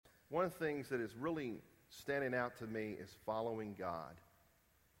one of the things that is really standing out to me is following God.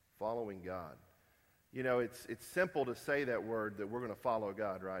 Following God. You know, it's simple to say that word, that we're going to follow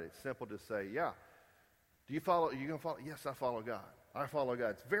God, right? It's simple to say, yeah. Do you follow? Are you going to follow? Yes, I follow God. I follow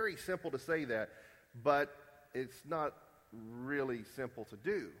God. It's very simple to say that, but it's not really simple to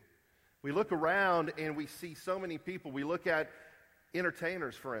do. We look around and we see so many people. We look at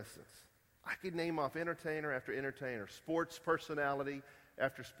entertainers, for instance. I could name off entertainer after entertainer, sports personality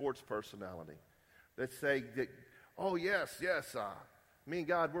after sports personality that say that, oh, yes, me and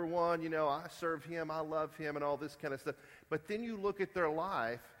God, we're one. You know, I serve Him, I love Him, and all this kind of stuff. But then you look at their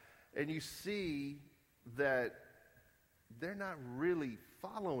life and you see that they're not really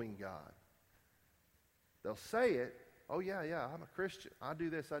following God. They'll say it, oh, yeah, I'm a Christian. I do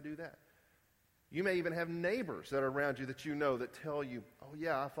this, I do that. You may even have neighbors that are around you that you know that tell you, oh,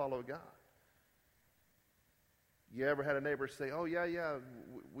 yeah, I follow God. You ever had a neighbor say, oh, yeah,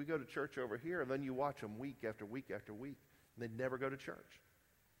 we go to church over here, and then you watch them week after week after week, and they never go to church.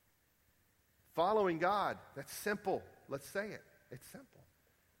 Following God, that's simple. Let's say it. It's simple.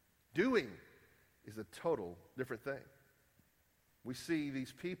 Doing is a total different thing. We see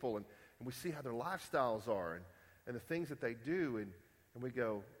these people, and we see how their lifestyles are, and the things that they do, and we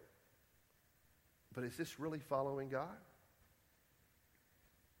go, but is this really following God?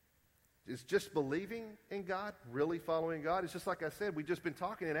 Is just believing in God really following God? It's just like I said, we've just been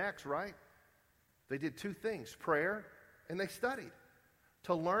talking in Acts, right? They did two things, prayer and they studied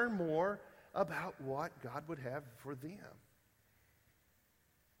to learn more about what God would have for them.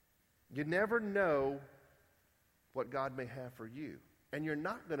 You never know what God may have for you. And you're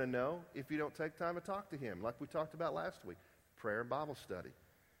not going to know if you don't take time to talk to Him, like we talked about last week, prayer and Bible study.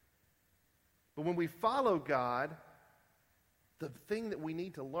 But when we follow God, the thing that we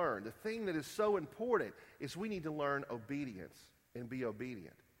need to learn, the thing that is so important, is we need to learn obedience and be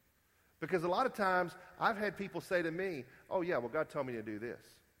obedient. Because a lot of times, I've had people say to me, oh yeah, well God told me to do this.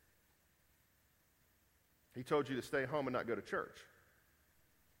 He told you to stay home and not go to church.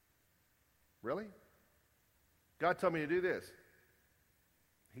 Really? God told me to do this.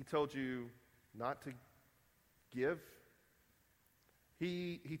 He told you not to give.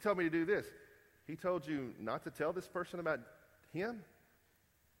 He told me to do this. He told you not to tell this person about Him.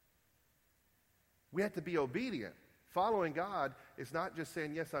 We have to be obedient. Following God is not just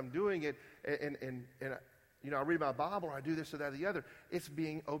saying, yes, I'm doing it, and you know, I read my Bible, or I do this or that or the other. It's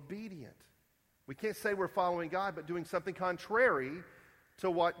being obedient. We can't say we're following God, but doing something contrary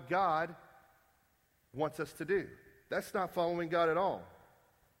to what God wants us to do. That's not following God at all.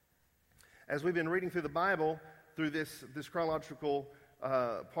 As we've been reading through the Bible, through this chronological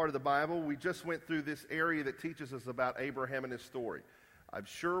part of the Bible, we just went through this area that teaches us about Abraham and his story. I'm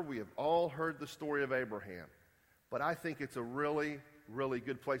sure we have all heard the story of Abraham, but I think it's a really, really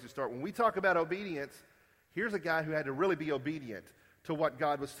good place to start. When we talk about obedience, here's a guy who had to really be obedient to what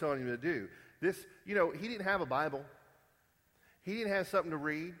God was telling him to do. This, you know, he didn't have a Bible. He didn't have something to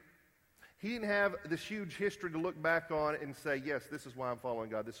read. He didn't have this huge history to look back on and say, yes, this is why I'm following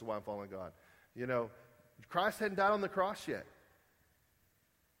God. This is why I'm following God. You know, Christ hadn't died on the cross yet.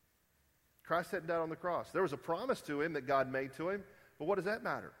 Christ hadn't died on the cross. There was a promise to him that God made to him, but what does that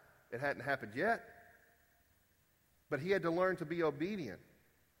matter? It hadn't happened yet. But he had to learn to be obedient.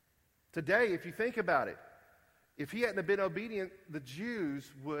 Today, if you think about it, if he hadn't have been obedient, the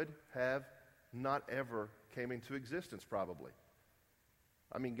Jews would have not ever came into existence probably.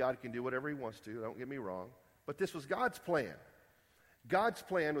 I mean, God can do whatever He wants to, don't get me wrong. But this was God's plan. God's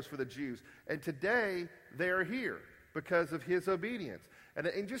plan was for the Jews. And today, they are here because of His obedience.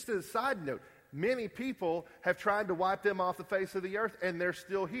 And just as a side note, many people have tried to wipe them off the face of the earth, and they're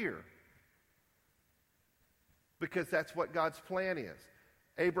still here. Because that's what God's plan is.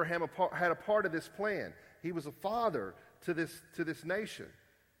 Abraham had a part of this plan. He was a father to this nation.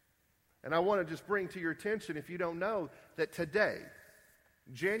 And I want to just bring to your attention, if you don't know, that today,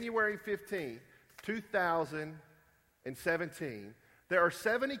 January 15, 2017, there are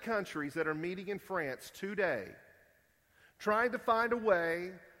 70 countries that are meeting in France today trying to find a way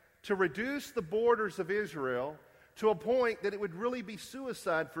to reduce the borders of Israel to a point that it would really be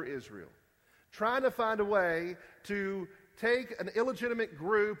suicide for Israel. Trying to find a way to take an illegitimate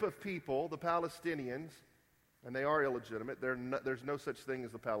group of people, the Palestinians, and they are illegitimate. There's no such thing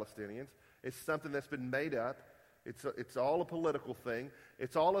as the Palestinians. It's something that's been made up. It's all a political thing.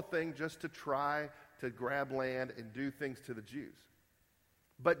 It's all a thing just to try to grab land and do things to the Jews.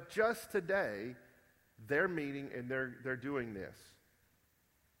 But just today, they're meeting and they're doing this.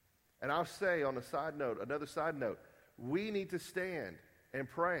 And I'll say on another side note, we need to stand and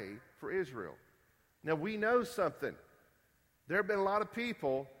pray for Israel. Now we know something. There have been a lot of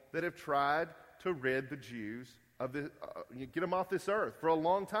people that have tried to rid the Jews of get them off this earth for a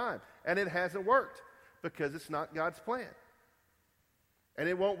long time. And it hasn't worked because it's not God's plan. And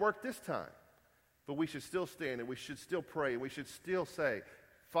it won't work this time. But we should still stand and we should still pray. And we should still say,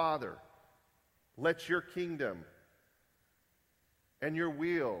 Father, let your kingdom and your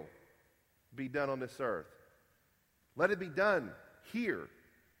will be done on this earth. Let it be done here.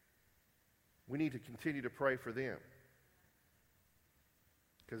 We need to continue to pray for them.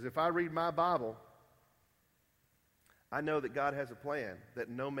 Because if I read my Bible, I know that God has a plan that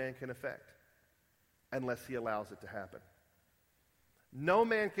no man can affect unless he allows it to happen. No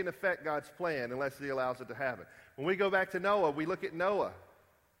man can affect God's plan unless he allows it to happen. When we go back to Noah, we look at Noah.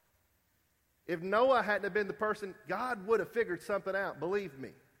 If Noah hadn't have been the person, God would have figured something out, believe me.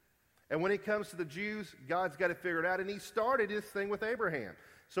 And when it comes to the Jews, God's got it figured out, and he started this thing with Abraham.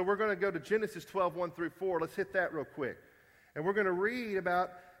 So we're going to go to Genesis 12, 1 through 4. Let's hit that real quick. And we're going to read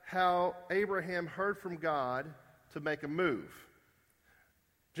about how Abraham heard from God to make a move.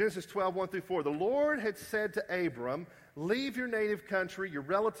 Genesis 12, 1 through 4. The Lord had said to Abram, leave your native country, your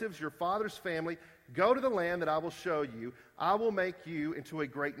relatives, your father's family. Go to the land that I will show you. I will make you into a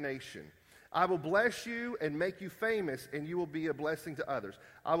great nation. I will bless you and make you famous, and you will be a blessing to others.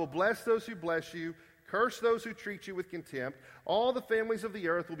 I will bless those who bless you, curse those who treat you with contempt. All the families of the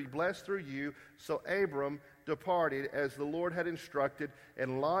earth will be blessed through you. So Abram departed as the Lord had instructed,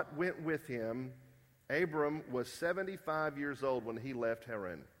 and Lot went with him. Abram was 75 years old when he left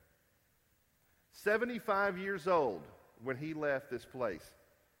Haran. 75 years old when he left this place.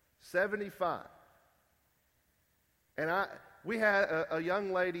 75. And we had a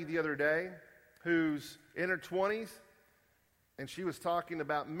young lady the other day who's in her 20s, and she was talking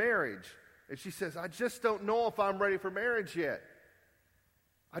about marriage. And she says, I just don't know if I'm ready for marriage yet.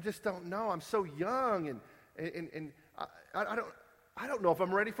 I just don't know. I'm so young, and I don't know if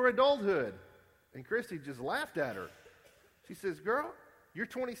I'm ready for adulthood. And Christy just laughed at her. She says, girl, you're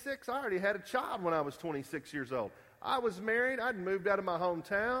 26. I already had a child when I was 26 years old. I was married. I'd moved out of my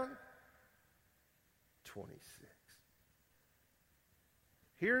hometown. 26.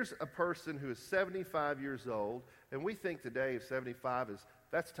 Here's a person who is 75 years old, and we think today of 75 is,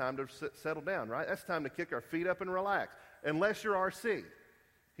 that's time to settle down, right? That's time to kick our feet up and relax. Unless you're RC.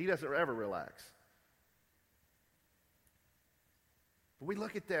 He doesn't ever relax. But we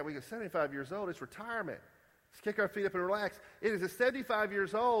look at that, we go, 75 years old, it's retirement. Let's kick our feet up and relax. It is at 75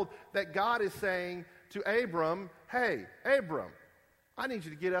 years old that God is saying to Abram, hey, Abram, I need you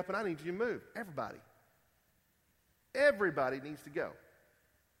to get up and I need you to move. Everybody. Everybody needs to go.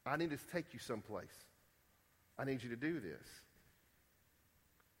 I need to take you someplace. I need you to do this.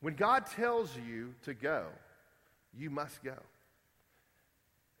 When God tells you to go, you must go.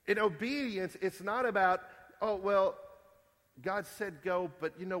 In obedience, it's not about, oh, well, God said go,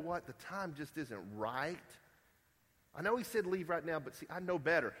 but you know what? The time just isn't right. I know he said leave right now, but see, I know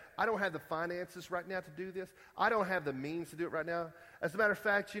better. I don't have the finances right now to do this. I don't have the means to do it right now. As a matter of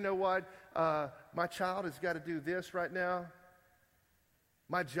fact, you know what? My child has got to do this right now.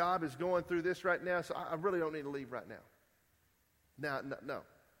 My job is going through this right now, so I really don't need to leave right now. No.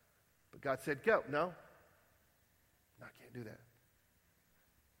 But God said go. No, I can't do that.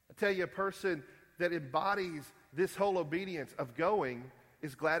 I tell you, a person that embodies this whole obedience of going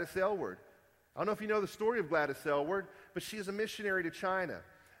is Gladys Aylward. I don't know if you know the story of Gladys Aylward, but she is a missionary to China,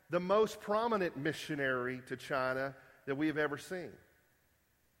 the most prominent missionary to China that we have ever seen.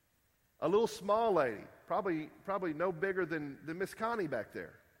 A little small lady, probably no bigger than Miss Connie back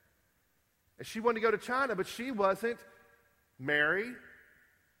there. And she wanted to go to China, but she wasn't married.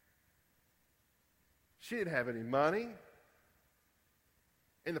 She didn't have any money.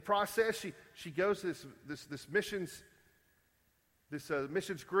 In the process, she goes to this missions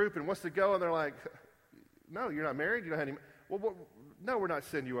group and wants to go, and they're like, no, you're not married, you don't have any money. Well, no, we're not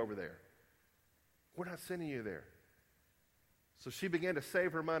sending you over there. We're not sending you there. So she began to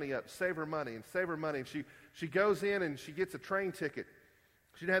save her money up, and she goes in and she gets a train ticket.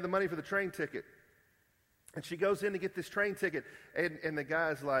 She didn't have the money for the train ticket. And she goes in to get this train ticket, and the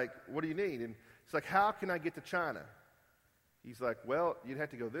guy's like, what do you need? And it's like, how can I get to China? He's like, well, you'd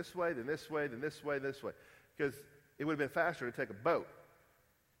have to go this way, then this way, then this way, this way. Because it would have been faster to take a boat.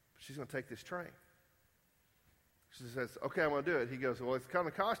 But she's going to take this train. She says, okay, I'm going to do it. He goes, well, it's going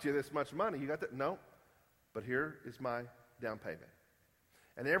to cost you this much money. You got that? No. But here is my down payment.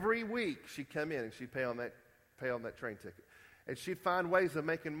 And every week she'd come in and she'd pay on that train ticket. And she'd find ways of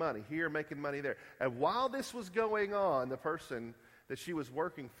making money here, making money there. And while this was going on, the person that she was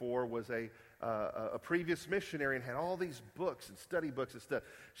working for was a a previous missionary and had all these books and study books and stuff.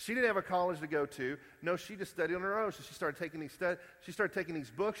 She didn't have a college to go to. No, she just studied on her own. So she started taking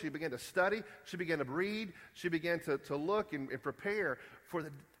these books. She began to study. She began to read. She began to look and prepare for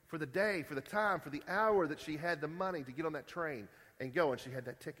the day, for the time, for the hour that she had the money to get on that train and go. And she had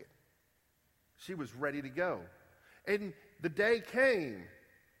that ticket. She was ready to go. And the day came.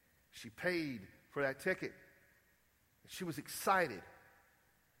 She paid for that ticket. She was excited.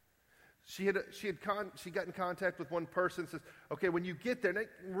 She got in contact with one person and says, okay, when you get there,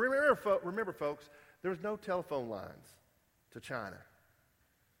 remember folks, there was no telephone lines to China.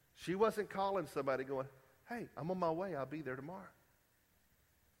 She wasn't calling somebody going, hey, I'm on my way, I'll be there tomorrow.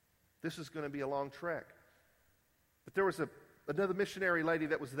 This is going to be a long trek. But there was another missionary lady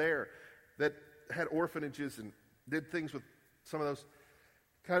that was there that had orphanages and did things with some of those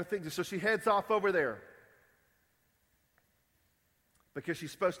kind of things. And so she heads off over there because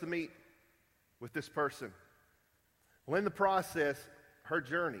she's supposed to meet with this person. Well, in the process, her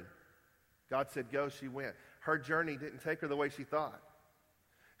journey, God said go, she went. Her journey didn't take her the way she thought.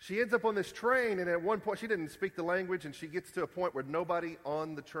 She ends up on this train, and at one point, she didn't speak the language, and she gets to a point where nobody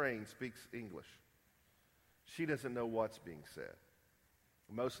on the train speaks English. She doesn't know what's being said.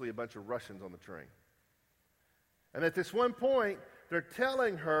 Mostly a bunch of Russians on the train. And at this one point, they're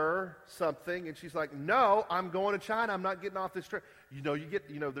telling her something, and she's like, no, I'm going to China. I'm not getting off this train.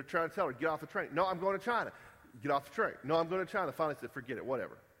 They're trying to tell her, get off the train. No, I'm going to China. Get off the train. No, I'm going to China. Finally said, forget it,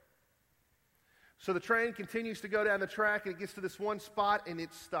 whatever. So the train continues to go down the track, and it gets to this one spot, and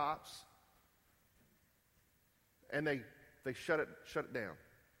it stops. And they shut it down.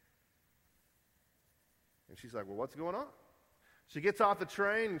 And she's like, well, what's going on? She gets off the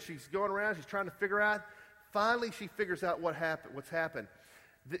train, and she's going around. She's trying to figure out. Finally, she figures out what's happened.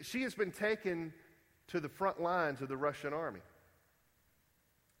 She has been taken to the front lines of the Russian army.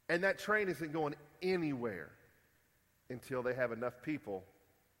 And that train isn't going anywhere until they have enough people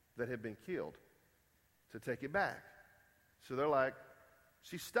that have been killed to take it back. So they're like,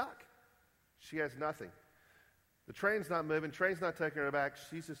 she's stuck. She has nothing. The train's not moving. Train's not taking her back.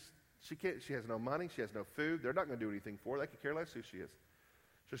 She has no money. She has no food. They're not going to do anything for her. They could care less who she is.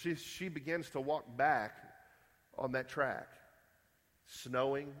 So she begins to walk back on that track,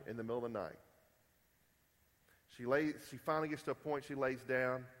 snowing in the middle of the night. She finally gets to a point, she lays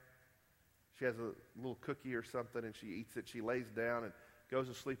down. She has a little cookie or something, and she eats it. She lays down and goes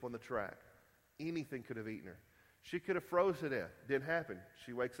to sleep on the track. Anything could have eaten her. She could have froze to death. Didn't happen.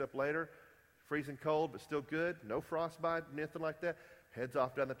 She wakes up later, freezing cold, but still good. No frostbite, nothing like that. Heads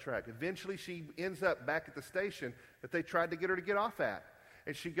off down the track. Eventually, she ends up back at the station that they tried to get her to get off at.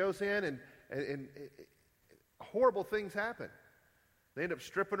 And she goes in, and horrible things happen. They end up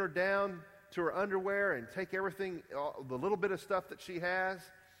stripping her down to her underwear and take everything, the little bit of stuff that she has.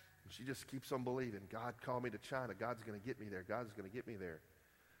 And she just keeps on believing, God called me to China. God's going to get me there. God's going to get me there.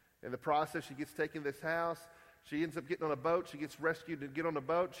 In the process, she gets taken to this house. She ends up getting on a boat. She gets rescued to get on a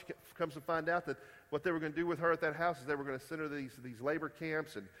boat. She comes to find out that what they were going to do with her at that house is they were going to send her to these labor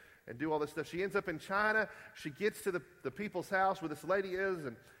camps and do all this stuff. She ends up in China. She gets to the people's house where this lady is,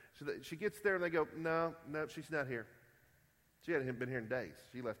 and she gets there, and they go, no, she's not here. She hadn't been here in days.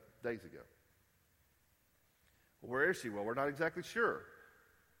 She left days ago. Well, where is she? Well, we're not exactly sure.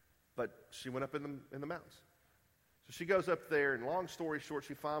 But she went up in the mountains. So she goes up there, and long story short,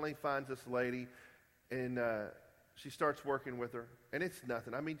 she finally finds this lady, and she starts working with her. And it's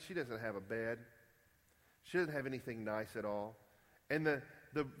nothing. I mean, she doesn't have a bed. She doesn't have anything nice at all. And the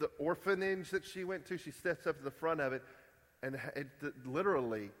orphanage that she went to, she steps up to the front of it, and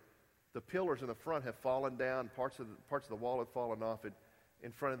literally, the pillars in the front have fallen down. Parts of the wall have fallen off it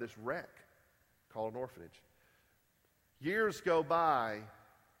in front of this wreck called an orphanage. Years go by,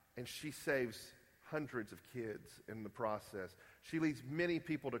 and she saves hundreds of kids in the process. She leads many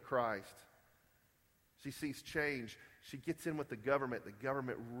people to Christ. She sees change. She gets in with the government. The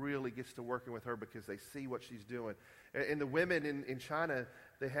government really gets to working with her because they see what she's doing. And the women in China,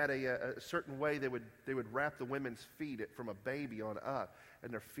 they had a certain way they would wrap the women's feet from a baby on up,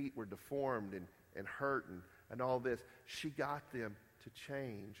 and their feet were deformed and hurt and all this. She got them to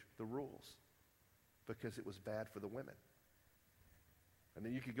change the rules because it was bad for the women. And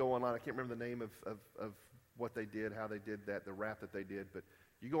then you could go online. I can't remember the name of what they did, how they did that, the wrap that they did, but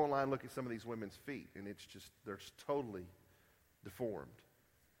you go online and look at some of these women's feet, and it's just, they're totally deformed.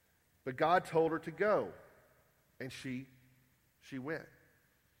 But God told her to go, and she went.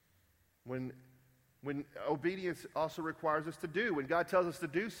 When obedience also requires us to do. When God tells us to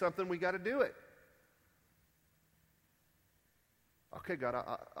do something, we got to do it. Okay, God,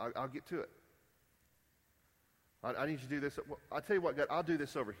 I'll get to it. I need you to do this. Well, I'll tell you what, God, I'll do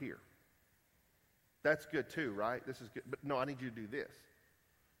this over here. That's good too, right? This is good. But no, I need you to do this.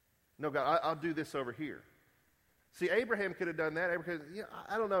 No, God, I'll do this over here. See, Abraham could have done that. Abraham,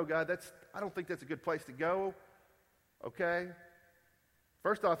 I don't know, God. I don't think that's a good place to go. Okay?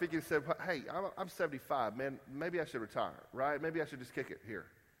 First off, he could have said, hey, I'm 75, man. Maybe I should retire, right? Maybe I should just kick it here.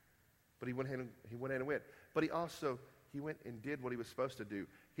 But he went ahead and went. But he went and did what he was supposed to do.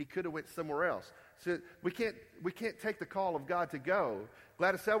 He could have went somewhere else. So we can't take the call of God to go.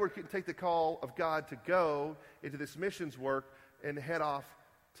 Gladys Elwood couldn't take the call of God to go into this missions work and head off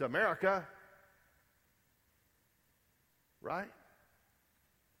to America. Right?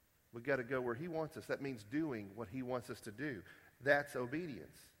 We've got to go where he wants us. That means doing what he wants us to do. That's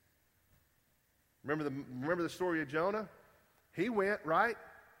obedience. Remember the story of Jonah? He went, right?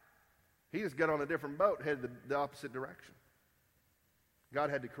 He just got on a different boat, headed the opposite direction. God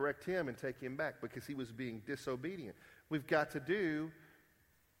had to correct him and take him back because he was being disobedient. We've got to do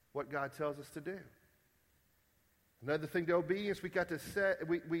what God tells us to do. Another thing to obedience, we got to say,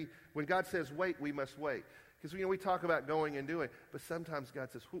 when God says wait, we must wait. Because we talk about going and doing, but sometimes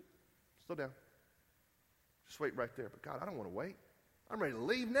God says, slow down. Just wait right there. But God, I don't want to wait. I'm ready to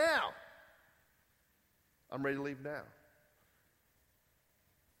leave now. I'm ready to leave now.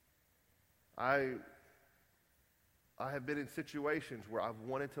 I have been in situations where I've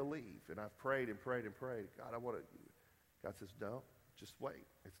wanted to leave, and I've prayed and prayed and prayed. God, I want to. God says, no, just wait.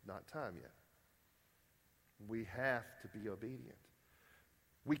 It's not time yet. We have to be obedient.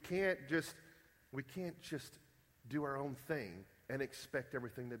 We can't just do our own thing and expect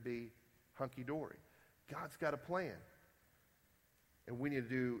everything to be hunky-dory. God's got a plan. And we need to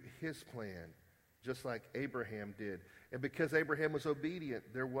do his plan just like Abraham did. And because Abraham was obedient,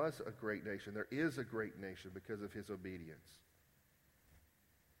 there was a great nation. There is a great nation because of his obedience.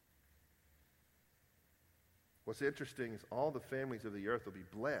 What's interesting is all the families of the earth will be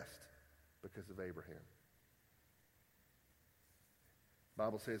blessed because of Abraham. The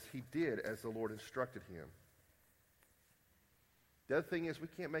Bible says he did as the Lord instructed him. The other thing is we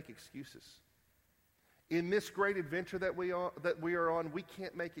can't make excuses. In this great adventure that we are on, we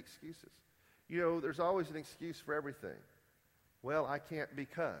can't make excuses. There's always an excuse for everything. Well, I can't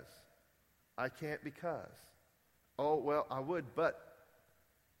because. I can't because. Oh, well, I would, but.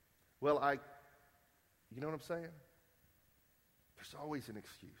 Well, you know what I'm saying? There's always an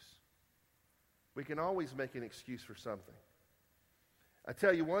excuse. We can always make an excuse for something. I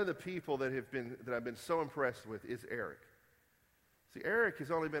tell you, one of the people that I've been so impressed with is Eric. See, Eric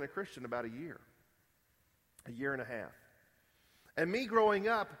has only been a Christian about a year and a half. And me growing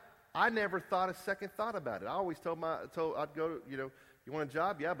up, I never thought a second thought about it. I always told I'd go, you want a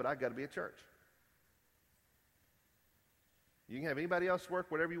job? Yeah, but I got to be at church. You can have anybody else work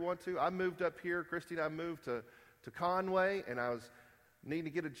whatever you want to. I moved up here, Christy and I moved to Conway, and I was needing to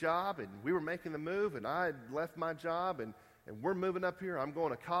get a job, and we were making the move, and I had left my job, and we're moving up here. I'm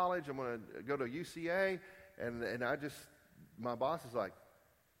going to college. I'm going to go to UCA, and my boss is like,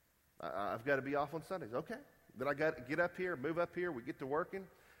 I've got to be off on Sundays. Okay. Then I got to get up here, move up here. We get to working.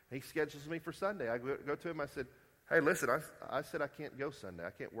 He schedules me for Sunday. I go to him. I said, hey, listen, I said I can't go Sunday.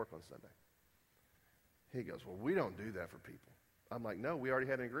 I can't work on Sunday. He goes, well, we don't do that for people. I'm like, no, we already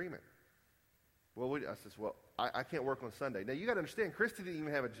had an agreement. Well, I says, well, I can't work on Sunday. Now, you got to understand, Christy didn't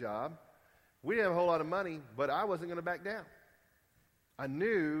even have a job. We didn't have a whole lot of money, but I wasn't going to back down. I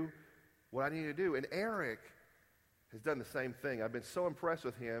knew what I needed to do. And Eric has done the same thing. I've been so impressed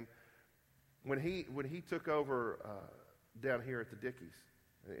with him. When he took over down here at the Dickies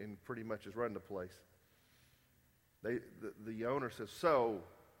and pretty much is running the place, the owner says, so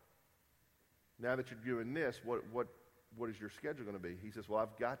now that you're doing this, what is your schedule going to be? He says, well,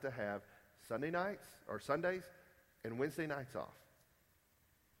 I've got to have Sunday nights or Sundays and Wednesday nights off.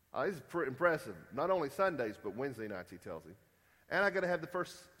 This is pretty impressive. Not only Sundays, but Wednesday nights, he tells him. And I got to have the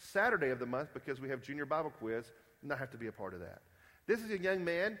first Saturday of the month because we have junior Bible quiz, and I have to be a part of that. This is a young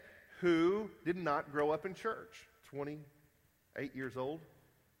man who did not grow up in church. 28 years old,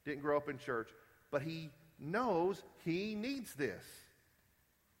 didn't grow up in church, but he knows he needs this.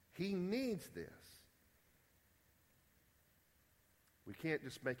 He needs this. We can't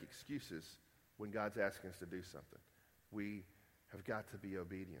just make excuses when God's asking us to do something. We have got to be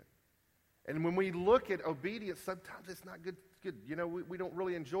obedient. And when we look at obedience, sometimes it's not good. We don't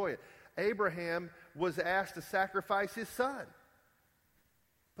really enjoy it. Abraham was asked to sacrifice his son,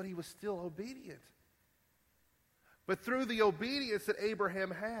 but he was still obedient. But through the obedience that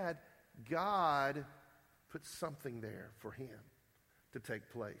Abraham had, God put something there for him to take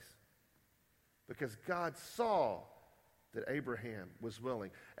place. Because God saw that Abraham was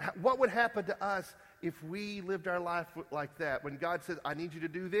willing. What would happen to us if we lived our life like that? When God said, I need you to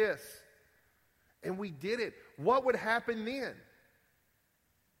do this, And we did it. What would happen then?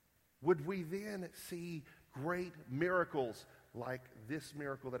 Would we then see great miracles like this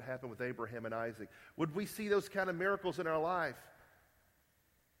miracle that happened with Abraham and Isaac? Would we see those kind of miracles in our life?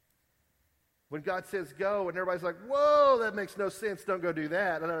 When God says go, and everybody's like, whoa, that makes no sense. Don't go do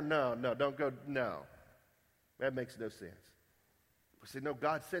that. No, don't go. No. That makes no sense. We say, no,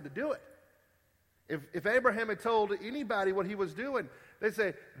 God said to do it. If Abraham had told anybody what he was doing, they'd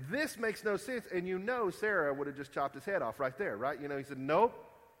say, this makes no sense. And you know Sarah would have just chopped his head off right there, right? You know, he said, nope,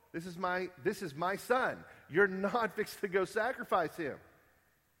 this is my son. You're not fixed to go sacrifice him.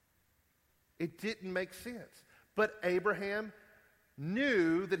 It didn't make sense. But Abraham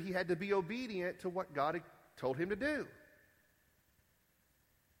knew that he had to be obedient to what God had told him to do.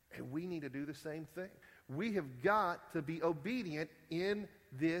 And we need to do the same thing. We have got to be obedient in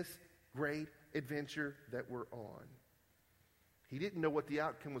this great adventure that we're on. He didn't know what the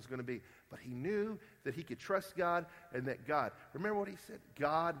outcome was going to be, but he knew that he could trust God and that God, remember what he said?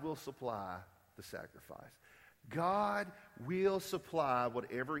 God will supply the sacrifice. God will supply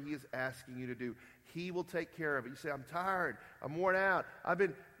whatever he is asking you to do. He will take care of it. You say, I'm tired. I'm worn out.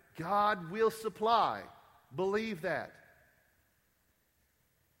 God will supply. Believe that.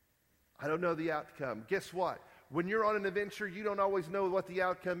 I don't know the outcome. Guess what? When you're on an adventure, you don't always know what the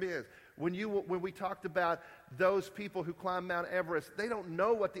outcome is. When we talked about those people who climb Mount Everest, they don't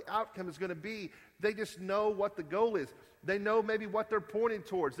know what the outcome is going to be. They just know what the goal is. They know maybe what they're pointing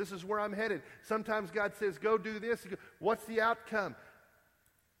towards. This is where I'm headed. Sometimes God says, go do this. What's the outcome?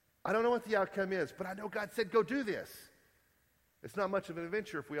 I don't know what the outcome is, but I know God said, go do this. It's not much of an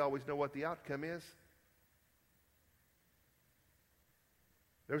adventure if we always know what the outcome is.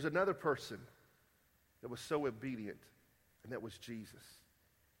 There's another person that was so obedient, and that was Jesus.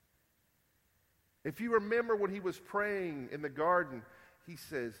 If you remember when he was praying in the garden, he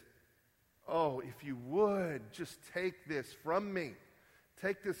says, oh, if you would just take this from me.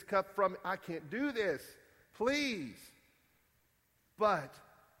 Take this cup from me. I can't do this. Please. But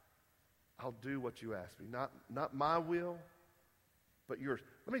I'll do what you ask me. Not my will, but yours.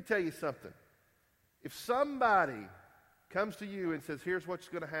 Let me tell you something. If somebody comes to you and says, here's what's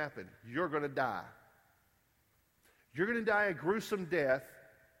going to happen, you're going to die. You're going to die a gruesome death.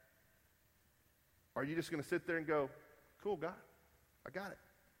 Are you just going to sit there and go, cool, God, I got it?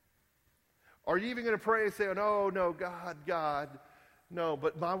 Are you even going to pray and say, oh, no, God, no,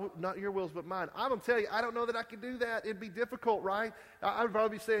 but not your wills but mine? I'm going to tell you, I don't know that I can do that. It'd be difficult, right? I'd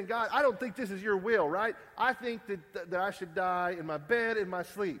probably be saying, God, I don't think this is your will, right? I think that I should die in my bed, in my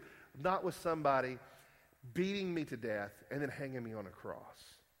sleep, not with somebody beating me to death and then hanging me on a cross.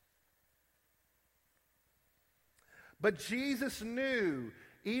 But Jesus knew,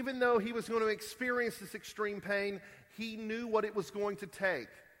 even though he was going to experience this extreme pain, he knew what it was going to take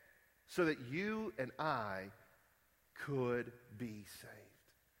so that you and I could be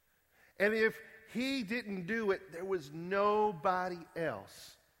saved. And if he didn't do it, there was nobody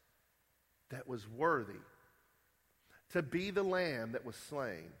else that was worthy to be the lamb that was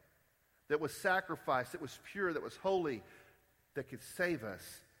slain, that was sacrificed, that was pure, that was holy, that could save us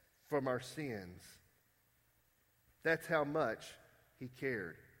from our sins. That's how much he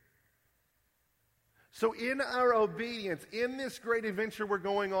cared. So in our obedience, in this great adventure we're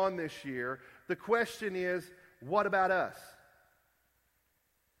going on this year, the question is, what about us?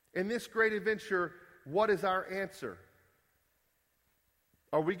 In this great adventure, what is our answer?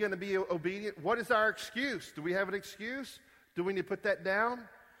 Are we going to be obedient? What is our excuse? Do we have an excuse? Do we need to put that down?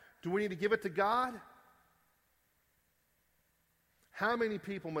 Do we need to give it to God? How many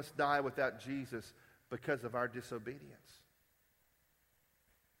people must die without Jesus because of our disobedience?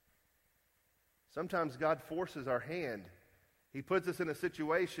 Sometimes God forces our hand. He puts us in a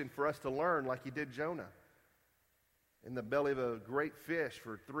situation for us to learn, like he did Jonah in the belly of a great fish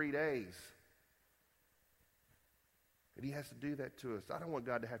for 3 days. And he has to do that to us. I don't want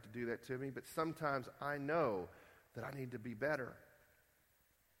God to have to do that to me, but sometimes I know that I need to be better.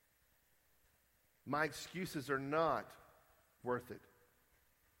 My excuses are not worth it.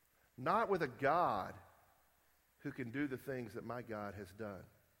 Not with a God who can do the things that my God has done.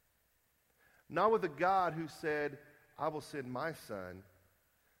 Not with a God who said, I will send my son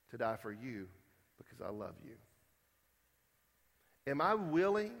to die for you because I love you. Am I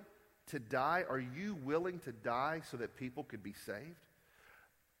willing to die? Are you willing to die so that people could be saved?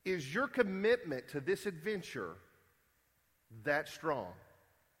 Is your commitment to this adventure that strong?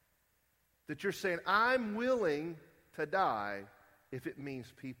 That you're saying, I'm willing to die if it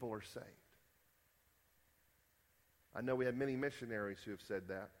means people are saved. I know we have many missionaries who have said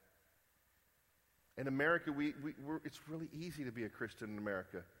that. In America, it's really easy to be a Christian in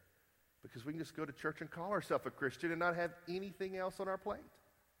America. Because we can just go to church and call ourselves a Christian and not have anything else on our plate.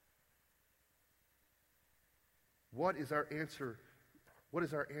 What is our answer? What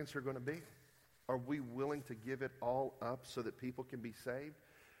is our answer going to be? Are we willing to give it all up so that people can be saved?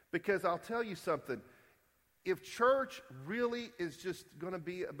 Because I'll tell you something. If church really is just going to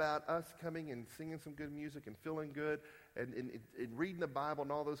be about us coming and singing some good music and feeling good and reading the Bible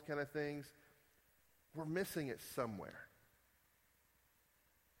and all those kind of things, we're missing it somewhere.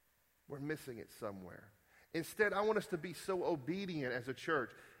 We're missing it somewhere. Instead, I want us to be so obedient as a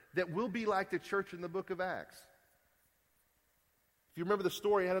church that we'll be like the church in the book of Acts. If you remember the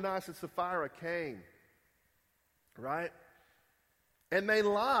story, Ananias and Sapphira came, right? And they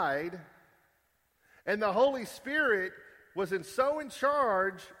lied, and the Holy Spirit was so in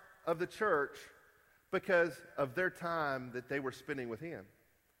charge of the church because of their time that they were spending with him.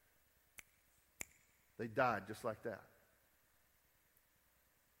 They died just like that.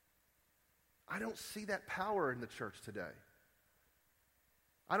 I don't see that power in the church today.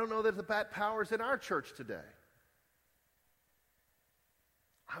 I don't know that that power is in our church today.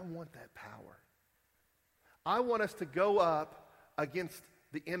 I want that power. I want us to go up against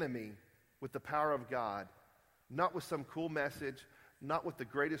the enemy with the power of God, not with some cool message, not with the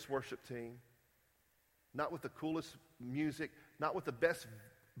greatest worship team, not with the coolest music, not with the best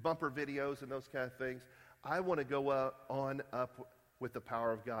bumper videos and those kind of things. I want to go up with the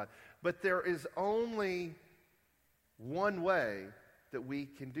power of God. But there is only one way that we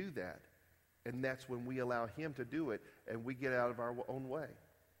can do that, and that's when we allow him to do it and we get out of our own way.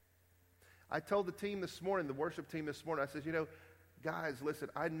 I told the team this morning, the worship team this morning, I said, guys, listen,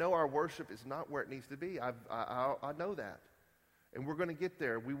 I know our worship is not where it needs to be. I know that. And we're going to get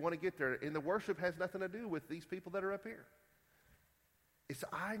there. We want to get there. And the worship has nothing to do with these people that are up here. It's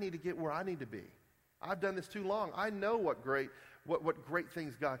I need to get where I need to be. I've done this too long. I know what great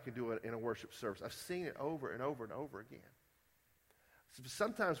things God can do in a worship service. I've seen it over and over and over again. So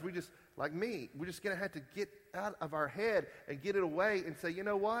sometimes we just, like me, we're just going to have to get out of our head and get it away and say, you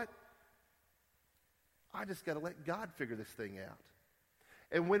know what? I just got to let God figure this thing out.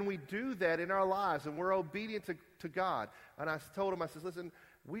 And when we do that in our lives and we're obedient to God, and I told him, I said, listen,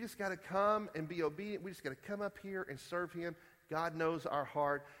 we just got to come and be obedient. We just got to come up here and serve him. God knows our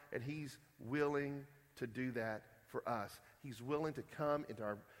heart, and he's willing to do that for us. He's willing to come into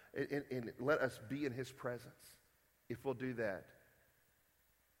our and let us be in his presence if we'll do that.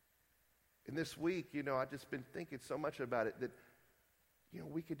 And this week, I've just been thinking so much about it that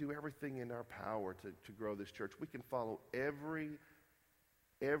we could do everything in our power to grow this church. We can follow every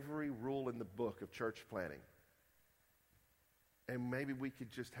rule in the book of church planning. And maybe we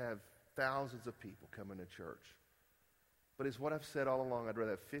could just have thousands of people coming to church. But as what I've said all along, I'd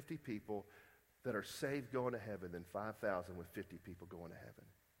rather have 50 people that are saved going to heaven than 5,000 with 50 people going to heaven.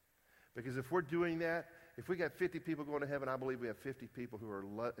 Because if we're doing that, if we got 50 people going to heaven, I believe we have 50 people who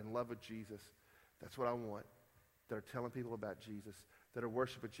are in love with Jesus. That's what I want. That are telling people about Jesus, that are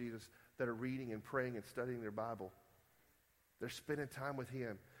worshiping Jesus, that are reading and praying and studying their Bible. They're spending time with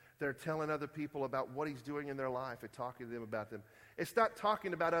him. They're telling other people about what he's doing in their life and talking to them about them. It's not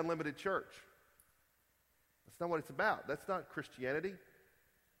talking about unlimited church. That's not what it's about. That's not Christianity.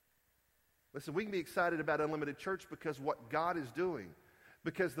 Listen, we can be excited about unlimited church because what God is doing,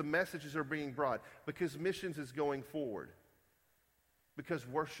 because the messages are being brought, because missions is going forward, because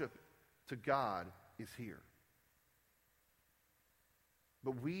worship to God is here.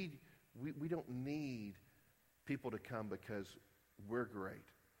 But we don't need people to come because we're great.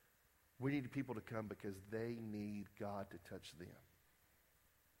 We need people to come because they need God to touch them.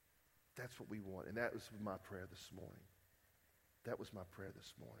 That's what we want. And that was my prayer this morning. That was my prayer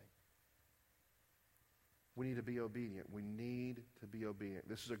this morning. We need to be obedient. We need to be obedient.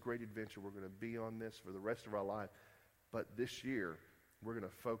 This is a great adventure. We're going to be on this for the rest of our life. But this year, we're going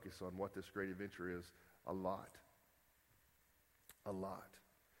to focus on what this great adventure is a lot. A lot.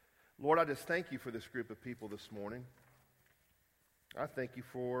 Lord, I just thank you for this group of people this morning. I thank you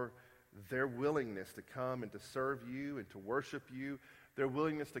for their willingness to come and to serve you and to worship you, their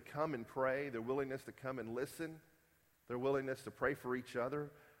willingness to come and pray, their willingness to come and listen, their willingness to pray for each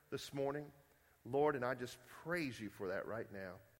other this morning. Lord, and I just praise you for that right now.